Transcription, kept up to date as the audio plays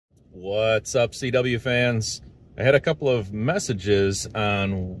What's up, CW fans? I had a couple of messages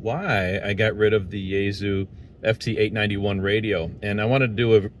on why I got rid of the Yaesu FT-891 radio, and I wanted to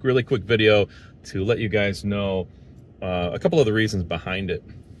do a really quick video to let you guys know a couple of the reasons behind it.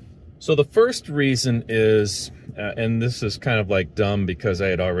 So the first reason is, and this is kind of like dumb because I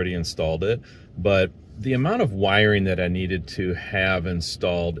had already installed it, but the amount of wiring that I needed to have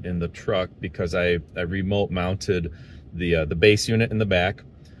installed in the truck, because I remote mounted the base unit in the back,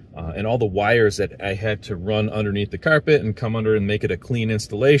 and all the wires that I had to run underneath the carpet and come under and make it a clean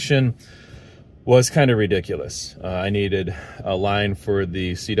installation was kind of ridiculous. I needed a line for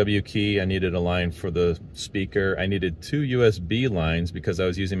the CW key, I needed a line for the speaker, I needed 2 USB lines because I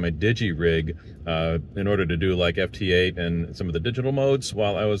was using my digi-rig in order to do like FT8 and some of the digital modes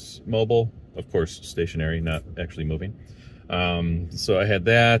while I was mobile, of course stationary, not actually moving. So I had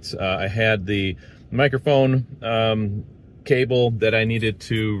that, I had the microphone cable that I needed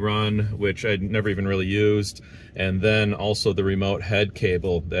to run, which I'd never even really used, and then also the remote head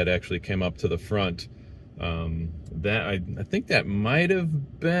cable that actually came up to the front. That I think that might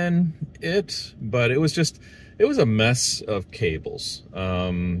have been it, but it was a mess of cables,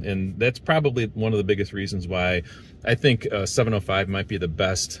 and that's probably one of the biggest reasons why I think 705 might be the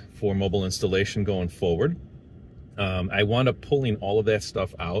best for mobile installation going forward. I wound up pulling all of that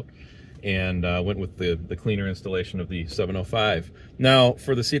stuff out and went with the cleaner installation of the 705. Now,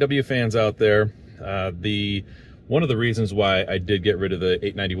 for the CW fans out there, one of the reasons why I did get rid of the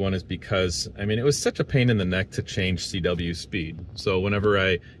 891 is because, I mean, it was such a pain in the neck to change CW speed. So whenever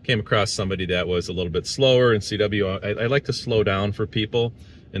I came across somebody that was a little bit slower in CW, I like to slow down for people,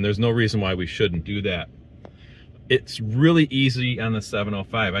 and there's no reason why we shouldn't do that. It's really easy on the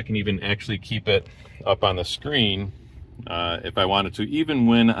 705. I can even actually keep it up on the screen if I wanted to, even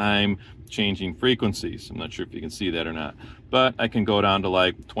when I'm changing frequencies. I'm not sure if you can see that or not, but I can go down to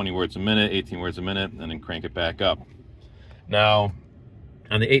like 20 words a minute, 18 words a minute, and then crank it back up. Now,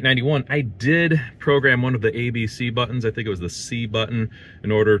 on the 891, I did program one of the ABC buttons, I think it was the C button,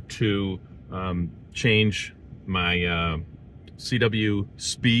 in order to change my CW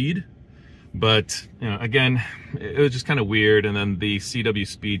speed. But, you know, again, it was just kind of weird, and then the CW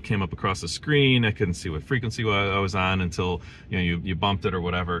speed came up across the screen. I couldn't see what frequency I was on until, you know, you bumped it or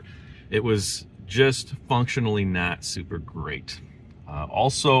whatever. It was just functionally not super great.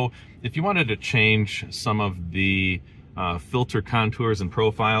 Also, if you wanted to change some of the filter contours and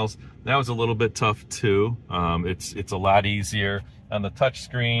profiles, that was a little bit tough too. It's a lot easier on the touch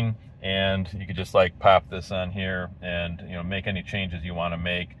screen, and you could just like pop this on here and, you know, make any changes you want to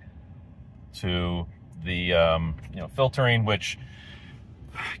make to the you know, filtering, which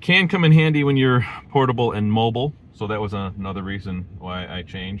can come in handy when you're portable and mobile. So that was another reason why I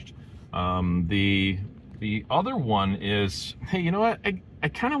changed. The other one is, hey, you know what, I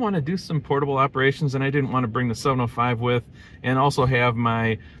kind of want to do some portable operations, and I didn't want to bring the 705 with and also have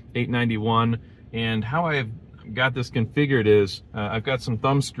my 891. And how I've got this configured is I've got some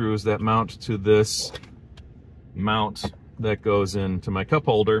thumb screws that mount to this mount that goes into my cup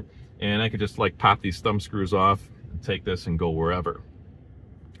holder, and I could just like pop these thumb screws off and take this and go wherever.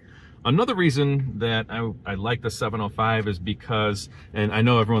 Another reason that I like the 705 is because, and I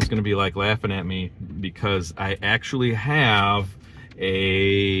know everyone's gonna be like laughing at me, because I actually have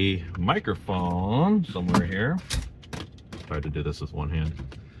a microphone somewhere here. Tried to do this with one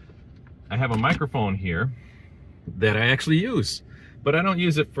hand. I have a microphone here that I actually use, but I don't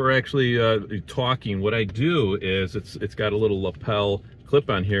use it for actually talking. What I do is it's got a little lapel clip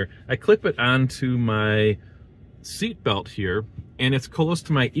on here. I clip it onto my seat belt here, and it's close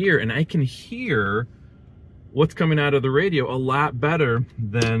to my ear, and I can hear what's coming out of the radio a lot better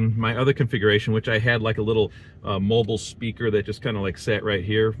than my other configuration, which I had like a little mobile speaker that just kind of like sat right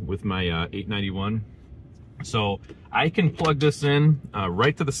here with my 891. So I can plug this in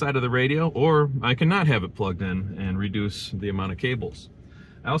right to the side of the radio, or I can not have it plugged in and reduce the amount of cables.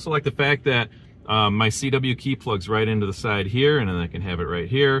 I also like the fact that my CW key plugs right into the side here, and then I can have it right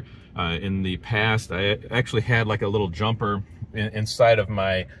here. In the past, I actually had like a little jumper inside of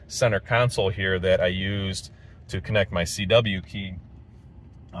my center console here that I used to connect my CW key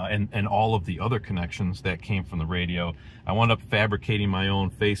and all of the other connections that came from the radio. I wound up fabricating my own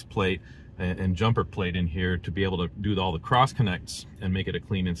faceplate and jumper plate in here to be able to do all the cross connects and make it a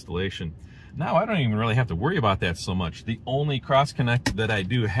clean installation. Now I don't even really have to worry about that so much. The only cross connect that I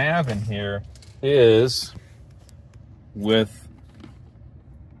do have in here is with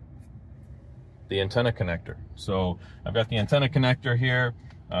the antenna connector. So I've got the antenna connector here.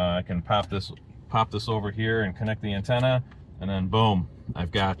 I can pop this over here and connect the antenna, and then boom,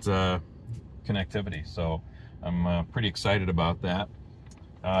 I've got connectivity. So I'm pretty excited about that.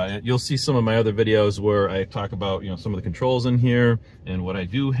 You'll see some of my other videos where I talk about, some of the controls in here and what I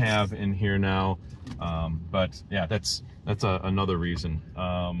do have in here now. But yeah, that's another reason.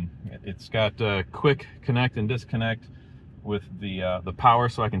 It's got quick connect and disconnect with the power,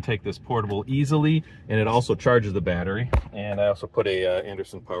 so I can take this portable easily, and it also charges the battery. And I also put a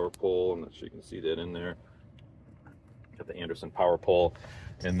Anderson power pole. I'm not sure you can see that in there. Got the Anderson power pole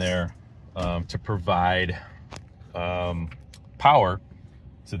in there to provide power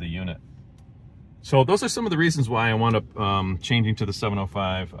to the unit. So those are some of the reasons why I wound up changing to the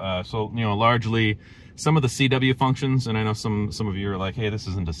 705. So largely some of the CW functions, and I know some of you are like, hey, this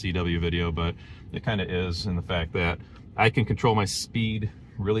isn't a CW video, but it kind of is, in the fact that I can control my speed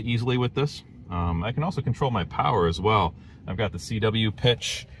really easily with this. I can also control my power as well. I've got the CW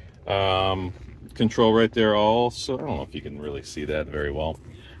pitch control right there also. I don't know if you can really see that very well.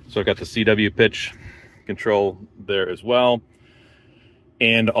 So I've got the CW pitch control there as well.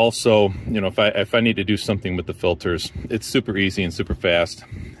 And also, if I need to do something with the filters, it's super easy and super fast.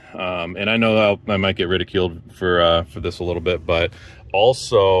 And I know I might get ridiculed for this a little bit, but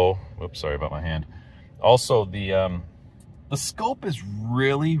also, oops, sorry about my hand. Also, the scope is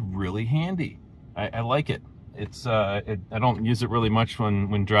really, really handy. I like it. It's I don't use it really much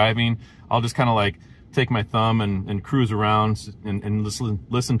when driving. I'll just kind of like take my thumb and cruise around and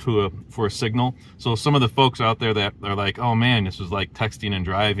listen to for a signal. So some of the folks out there that are like, oh man, this was like texting and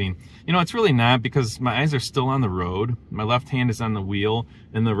driving. It's really not, because my eyes are still on the road. My left hand is on the wheel,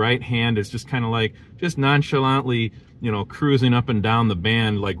 and the right hand is just kind of like, just nonchalantly, cruising up and down the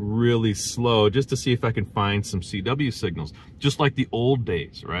band, like really slow, just to see if I can find some CW signals. Just like the old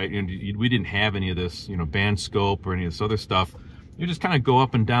days, right? And we didn't have any of this, band scope or any of this other stuff. You just kind of go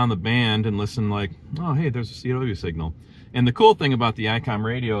up and down the band and listen like, oh, hey, there's a CW signal. And the cool thing about the Icom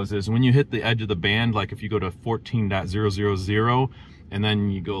radios is when you hit the edge of the band, like if you go to 14.000 and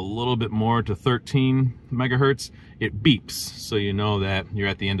then you go a little bit more to 13 megahertz, it beeps. So you know that you're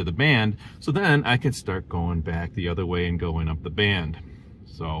at the end of the band. So then I can start going back the other way and going up the band.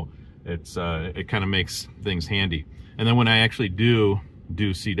 So it kind of makes things handy. And then when I actually do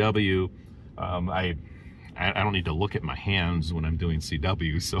CW, I don't need to look at my hands when I'm doing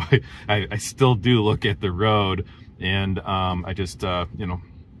CW, so I still do look at the road, and I just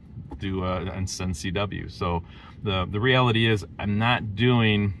do and send CW. So the reality is I'm not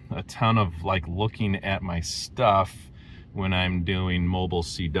doing a ton of like looking at my stuff when I'm doing mobile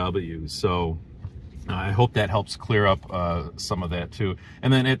CW. So I hope that helps clear up some of that too.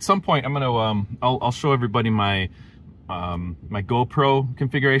 And then at some point I'm gonna I'll show everybody my my GoPro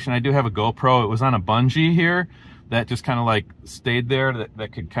configuration. I do have a GoPro. It was on a bungee here that just kind of like stayed there,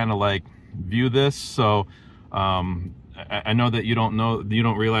 that could kind of like view this. So I know that you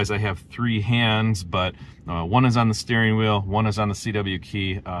don't realize I have 3 hands, but one is on the steering wheel, one is on the CW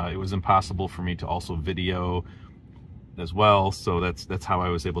key. It was impossible for me to also video as well, so that's how I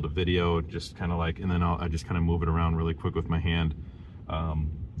was able to video, just kind of like, and then I just kind of move it around really quick with my hand.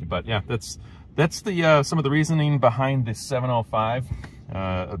 But yeah, that's the some of the reasoning behind the 705.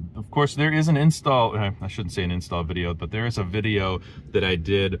 Of course, there is an install, I shouldn't say an install video, but there is a video that I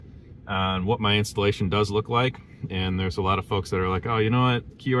did on what my installation does look like. And there's a lot of folks that are like, oh, you know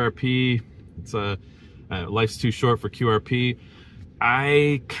what, QRP, it's life's too short for QRP.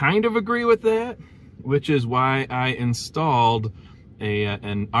 I kind of agree with that, which is why I installed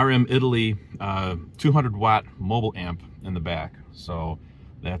an RM Italy 200 watt mobile amp in the back. So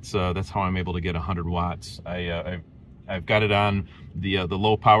that's how I'm able to get 100 watts. I've got it on the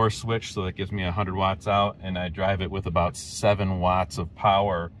low power switch, so that gives me 100 watts out, and I drive it with about 7 watts of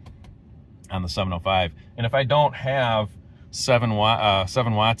power on the 705. And if I don't have 7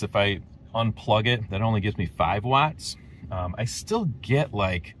 watts, if I unplug it, that only gives me 5 watts. I still get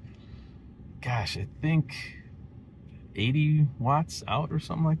like, gosh, I think 80 watts out or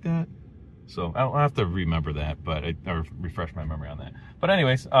something like that. So I'll have to remember that, but or refresh my memory on that. But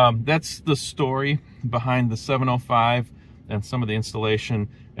anyways, that's the story behind the 705 and some of the installation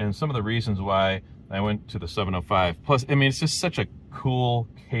and some of the reasons why I went to the 705. Plus, I mean, it's just such a cool,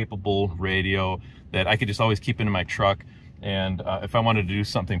 capable radio that I could just always keep in my truck. And if I wanted to do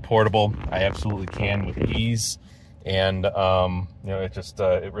something portable, I absolutely can with ease. And you know, it just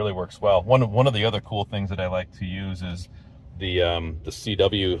it really works well. One of the other cool things that I like to use is the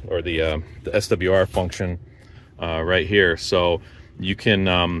CW or the SWR function right here. So you can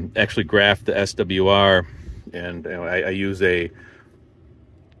actually graph the SWR, and you know, I use a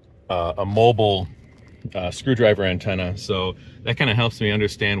mobile screwdriver antenna, so that kind of helps me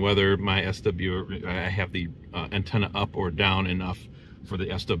understand whether my SWR, I have the antenna up or down enough for the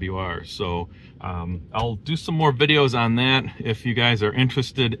SWR. So I'll do some more videos on that if you guys are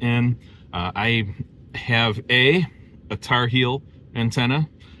interested in. I have a Tar Heel antenna,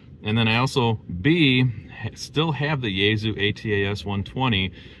 and then I also still have the Yaesu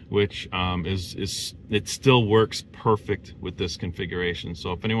ATAS-120, which it still works perfect with this configuration.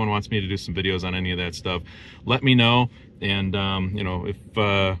 So if anyone wants me to do some videos on any of that stuff, let me know. And you know,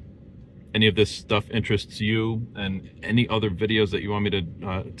 if any of this stuff interests you, and any other videos that you want me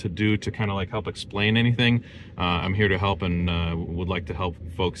to do to kind of like help explain anything, I'm here to help, and would like to help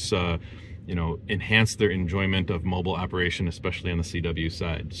folks you know, enhance their enjoyment of mobile operation, especially on the CW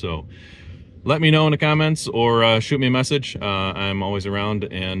side. So let me know in the comments, or shoot me a message. I'm always around,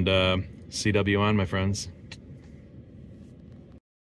 and CW on, my friends.